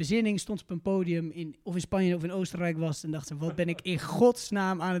van bezinning. Stond ze op een podium of in Spanje of in Oostenrijk was. En dacht ze, wat ben ik in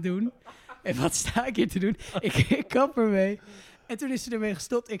godsnaam aan het doen? En wat sta ik hier te doen? Ik kap ermee. En toen is ze ermee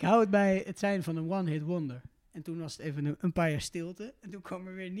gestopt. Ik hou het bij het zijn van een one-hit wonder. En toen was het even een paar jaar stilte. En toen kwam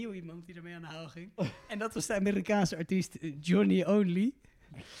er weer nieuw iemand die ermee aan de haal ging. En dat was de Amerikaanse artiest Johnny Only.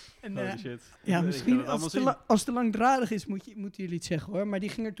 En, Holy shit. ja, Ik misschien kan het als allemaal het te langdradig is, moeten jullie het zeggen hoor. Maar die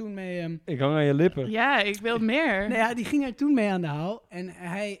ging er toen mee... Ik hang aan je lippen. Ja, ik wil meer. nou ja, die ging er toen mee aan de haal. En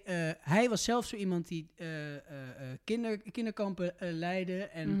hij was zelf zo iemand die kinderkampen leidde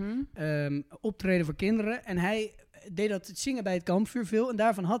en optreden voor kinderen. En hij deed dat zingen bij het kampvuur veel en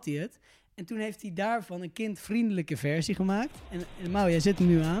daarvan had hij het. En toen heeft hij daarvan een kindvriendelijke versie gemaakt. En Mau, jij zet hem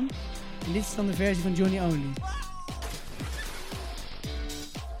nu aan. En dit is dan de versie van Johnny Only.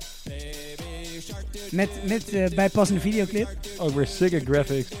 Met bijpassende videoclip. Ook weer sick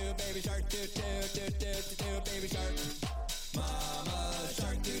graphics.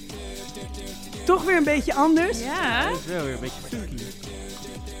 Toch weer een beetje anders. Ja? Dat is wel weer een beetje funky.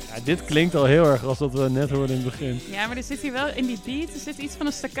 Ja, dit klinkt al heel erg als dat we net hoorden in het begin. Ja, maar er zit hier wel in die beat, er zit iets van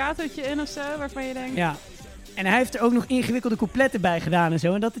een staccatootje in of zo, waarvan je denkt... Ja. En hij heeft er ook nog ingewikkelde coupletten bij gedaan en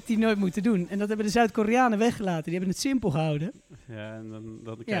zo. En dat had hij nooit moeten doen. En dat hebben de Zuid-Koreanen weggelaten. Die hebben het simpel gehouden. Ja, en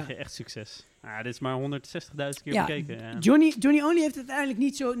dan krijg je echt succes. Ah, dit is maar 160.000 keer Ja, bekeken. Ja. Johnny Only heeft het uiteindelijk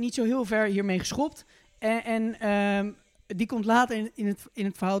niet zo heel ver hiermee geschopt. En die komt later in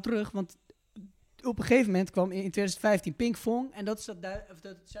het verhaal terug. Want op een gegeven moment kwam in 2015 Pinkfong. En dat is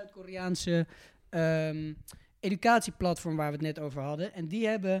dat Zuid-Koreaanse educatieplatform waar we het net over hadden. En die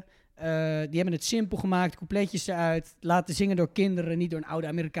hebben het simpel gemaakt, coupletjes eruit, laten zingen door kinderen, niet door een oude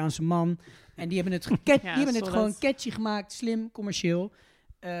Amerikaanse man. En die hebben het gewoon catchy gemaakt, slim, commercieel.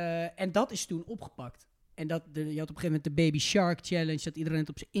 En dat is toen opgepakt. En je had op een gegeven moment de Baby Shark Challenge, dat iedereen het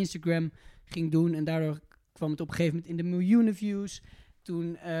op zijn Instagram ging doen. En daardoor kwam het op een gegeven moment in de miljoenen views.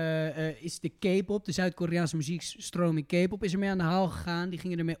 Toen is de K-pop, de Zuid-Koreaanse muziekstroming K-pop, is ermee aan de haal gegaan. Die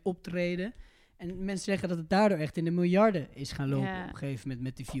gingen ermee optreden. En mensen zeggen dat het daardoor echt in de miljarden is gaan lopen op een gegeven moment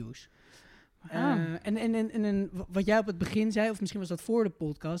met die views. En wat jij op het begin zei, of misschien was dat voor de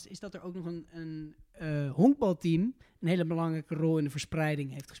podcast, is dat er ook nog een honkbalteam een hele belangrijke rol in de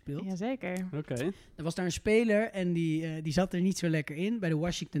verspreiding heeft gespeeld. Jazeker. Oké. Er was daar een speler en die zat er niet zo lekker in bij de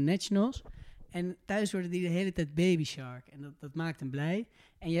Washington Nationals. En thuis hoorde die de hele tijd Baby Shark. En dat maakt hem blij.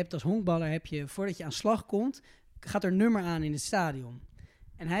 En je hebt als honkballer, voordat je aan slag komt, gaat er een nummer aan in het stadion.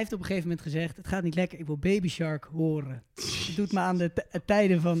 En hij heeft op een gegeven moment gezegd, het gaat niet lekker, ik wil Baby Shark horen. Het doet me aan de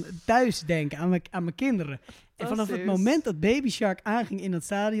tijden van thuis denken, aan mijn kinderen. En vanaf het moment dat Baby Shark aanging in dat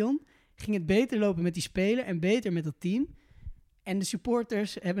stadion, ging het beter lopen met die speler en beter met dat team. En de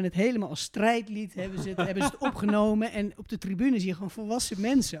supporters hebben het helemaal als strijdlied, hebben ze het opgenomen. En op de tribune zie je gewoon volwassen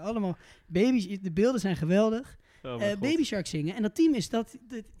mensen, allemaal baby's. De beelden zijn geweldig. Baby Shark zingen. En dat team is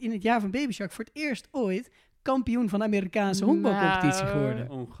in het jaar van Baby Shark voor het eerst ooit kampioen van de Amerikaanse honkbalcompetitie geworden.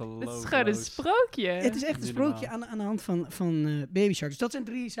 Ongelooflijk. Het is gewoon een sprookje. Het is echt een sprookje aan de hand van Baby Shark. Dus dat zijn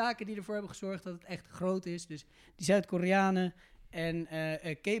 3 zaken die ervoor hebben gezorgd dat het echt groot is. Dus die Zuid-Koreanen en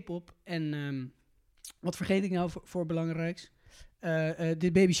K-pop. En wat vergeet ik nou voor belangrijks? De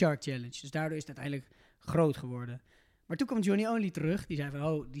Baby Shark Challenge. Dus daardoor is het uiteindelijk groot geworden. Maar toen kwam Johnny Only terug. Die zei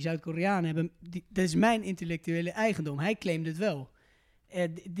van, die Zuid-Koreanen hebben... dat is mijn intellectuele eigendom. Hij claimde het wel.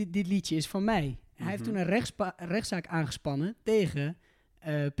 Dit liedje is van mij. Hij heeft toen een rechtszaak aangespannen tegen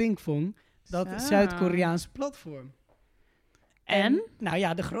Pinkfong, dat Zuid-Koreaanse platform. En? Nou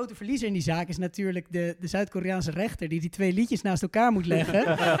ja, de grote verliezer in die zaak is natuurlijk de Zuid-Koreaanse rechter die 2 liedjes naast elkaar moet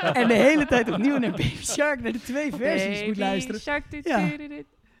leggen en de hele tijd opnieuw naar Baby Shark, naar de 2 versies moet luisteren. Shark,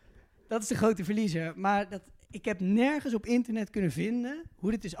 dat is de grote verliezer. Maar ik heb nergens op internet kunnen vinden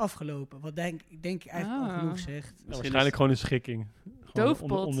hoe dit is afgelopen. Wat denk ik eigenlijk al genoeg zegt. Nou, waarschijnlijk gewoon een schikking.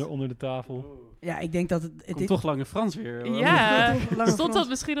 Doofpot. Onder de tafel. Ja, ik denk dat het... Komt toch Lange Frans weer. Ja, stond dat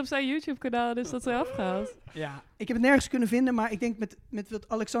misschien op zijn YouTube-kanaal, dus dat is afgehaald. Ja, ik heb het nergens kunnen vinden, maar ik denk met wat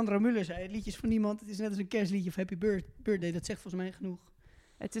Alexandra Muller zei, het liedje is van niemand, het is net als een kerstliedje of Happy Birthday, dat zegt volgens mij genoeg.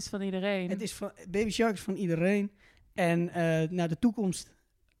 Het is van iedereen. Baby Shark is van iedereen. En de toekomst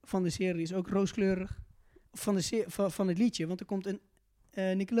van de serie is ook rooskleurig. Van het liedje, want er komt een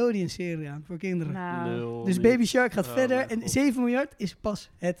Nickelodeon-serie aan voor kinderen. Nou. Dus Baby Shark gaat verder en 7 miljard is pas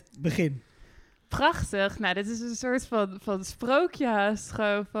het begin. Prachtig. Nou, dit is een soort van sprookje haast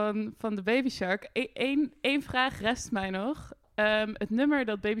gewoon van de Baby Shark. Eén vraag rest mij nog. Het nummer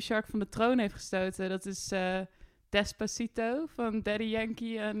dat Baby Shark van de troon heeft gestoten, dat is Despacito van Daddy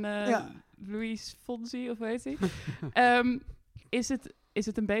Yankee en Luis Fonsi, of hoe heet hij? Is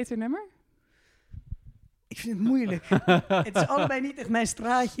het een beter nummer? Ik vind het moeilijk. Het is allebei niet echt mijn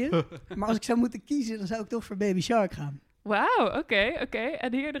straatje. Maar als ik zou moeten kiezen, dan zou ik toch voor Baby Shark gaan. Wauw, oké.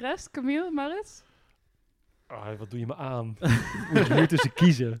 En hier de rest? Camille, Marit? Wat doe je me aan? Moet je hier tussen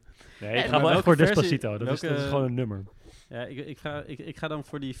kiezen? Nee, ik ga wel echt voor Despacito. Dat is gewoon een nummer. Ja, ik ga dan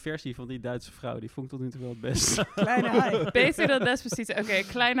voor die versie van die Duitse vrouw. Die vond ik tot nu toe wel het best. Kleine Haai. Beter dan Despacito. Oké,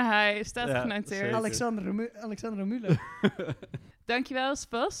 Kleine Haai staat genoteerd. Alexandra Müller. Dankjewel,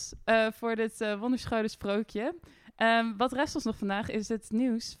 Spas, voor dit wonderschone sprookje. Wat rest ons nog vandaag is het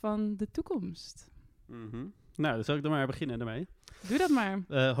nieuws van de toekomst. Mm-hmm. Nou, dan zal ik dan maar beginnen daarmee. Doe dat maar.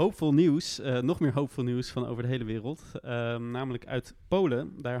 Hoopvol nieuws, nog meer hoopvol nieuws van over de hele wereld. Namelijk uit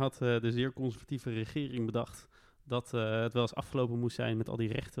Polen. Daar had de zeer conservatieve regering bedacht dat het wel eens afgelopen moest zijn met al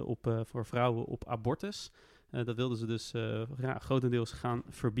die rechten voor vrouwen op abortus. Dat wilden ze dus grotendeels gaan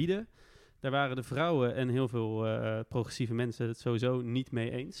verbieden. Daar waren de vrouwen en heel veel progressieve mensen het sowieso niet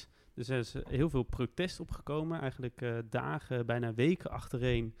mee eens. Dus er is heel veel protest opgekomen. Eigenlijk dagen, bijna weken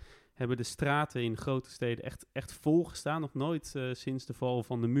achtereen hebben de straten in grote steden echt vol gestaan. Nog nooit sinds de val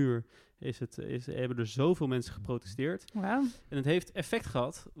van de muur hebben er zoveel mensen geprotesteerd. Wow. En het heeft effect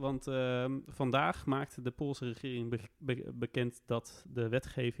gehad, want vandaag maakte de Poolse regering bekend dat de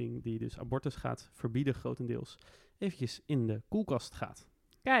wetgeving die dus abortus gaat verbieden grotendeels eventjes in de koelkast gaat.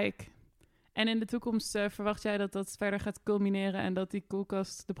 Kijk. En in de toekomst verwacht jij dat dat verder gaat culmineren en dat die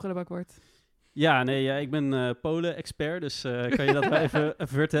koelkast de prullenbak wordt? Ja, ik ben Polen-expert, dus kan je dat wel even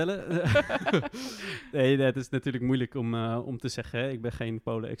vertellen? Nee, het is natuurlijk moeilijk om te zeggen. Hè? Ik ben geen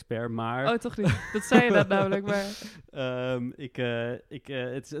Polen-expert, maar... Oh, toch niet? Dat zei je dat namelijk, maar...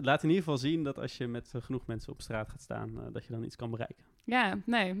 Het laat in ieder geval zien dat als je met genoeg mensen op straat gaat staan, dat je dan iets kan bereiken. Ja,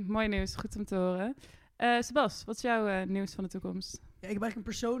 mooi nieuws. Goed om te horen. Sebas, wat is jouw nieuws van de toekomst? Ja, ik heb eigenlijk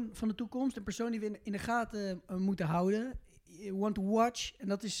een persoon van de toekomst, een persoon die we in de gaten moeten houden. Want to watch. En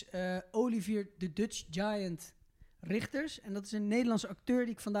dat is Olivier de Dutch Giant Richters. En dat is een Nederlandse acteur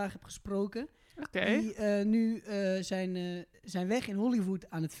die ik vandaag heb gesproken. Okay. Die nu zijn weg in Hollywood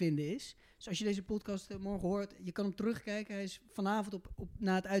aan het vinden is. Dus als je deze podcast morgen hoort, je kan hem terugkijken. Hij is vanavond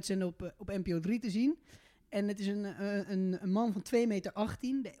na het uitzenden op NPO 3 te zien. En het is een man van 2,18 meter,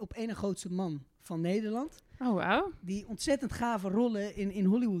 de op ene grootste man van Nederland. Oh, wow. Die ontzettend gave rollen in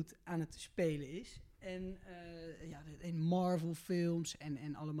Hollywood aan het spelen is. En in Marvel films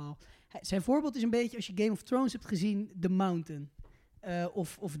en allemaal. Zijn voorbeeld is een beetje, als je Game of Thrones hebt gezien, The Mountain.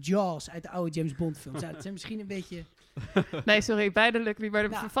 Of Jaws uit de oude James Bond films. Het zijn misschien een beetje... Nee, sorry, beide lukken niet, maar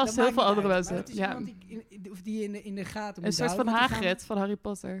er vast heel veel andere mensen. Het is iemand die in de gaten moet houden. Een soort van Hagrid van Harry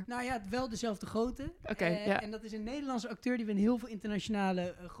Potter. Nou ja, wel dezelfde grootte. Okay, En dat is een Nederlandse acteur die we in heel veel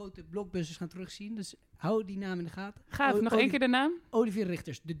internationale grote blockbusters gaan terugzien. Dus hou die naam in de gaten. Gaaf, nog één keer de naam? Olivier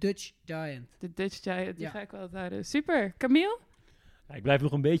Richters, The Dutch Giant. The Dutch Giant, die ga ik wel houden. Super. Camille? Ja, ik blijf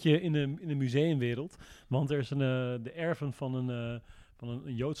nog een beetje in de museumwereld. Want er is de erven van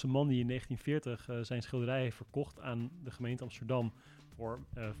een Joodse man die in 1940 zijn schilderij heeft verkocht aan de gemeente Amsterdam voor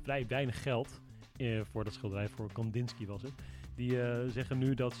vrij weinig geld. Voor dat schilderij, voor Kandinsky was het. Die zeggen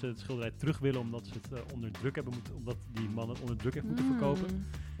nu dat ze het schilderij terug willen omdat ze het onder druk hebben omdat die man het onder druk heeft moeten verkopen.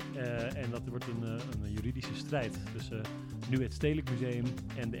 En dat wordt een juridische strijd tussen nu het Stedelijk Museum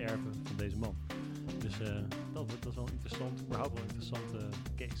en de erven van deze man. Dus dat is wel interessant, überhaupt wel een interessante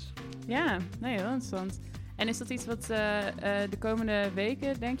case. Ja, nee, heel interessant. En is dat iets wat de komende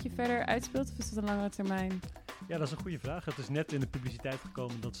weken, denk je, verder uitspeelt? Of is dat een langere termijn? Ja, dat is een goede vraag. Het is net in de publiciteit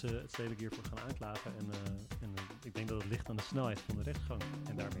gekomen dat ze het stedelijk hiervoor gaan uitlaten. En ik denk dat het ligt aan de snelheid van de rechtsgang.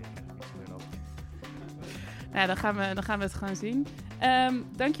 En daarmee eigenlijk iets meer over. Nou, dan gaan we het gewoon zien.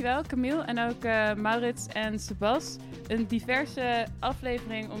 Dankjewel Camille en ook Maurits en Sebas. Een diverse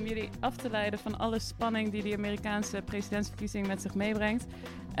aflevering om jullie af te leiden van alle spanning die de Amerikaanse presidentsverkiezing met zich meebrengt.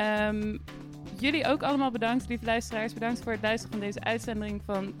 Jullie ook allemaal bedankt, lieve luisteraars. Bedankt voor het luisteren van deze uitzending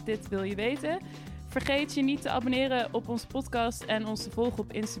van Dit Wil Je Weten. Vergeet je niet te abonneren op onze podcast en ons te volgen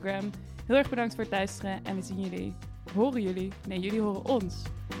op Instagram. Heel erg bedankt voor het luisteren en we zien jullie. Jullie horen ons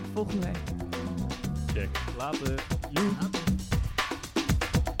volgende week. Check. Later. Joe.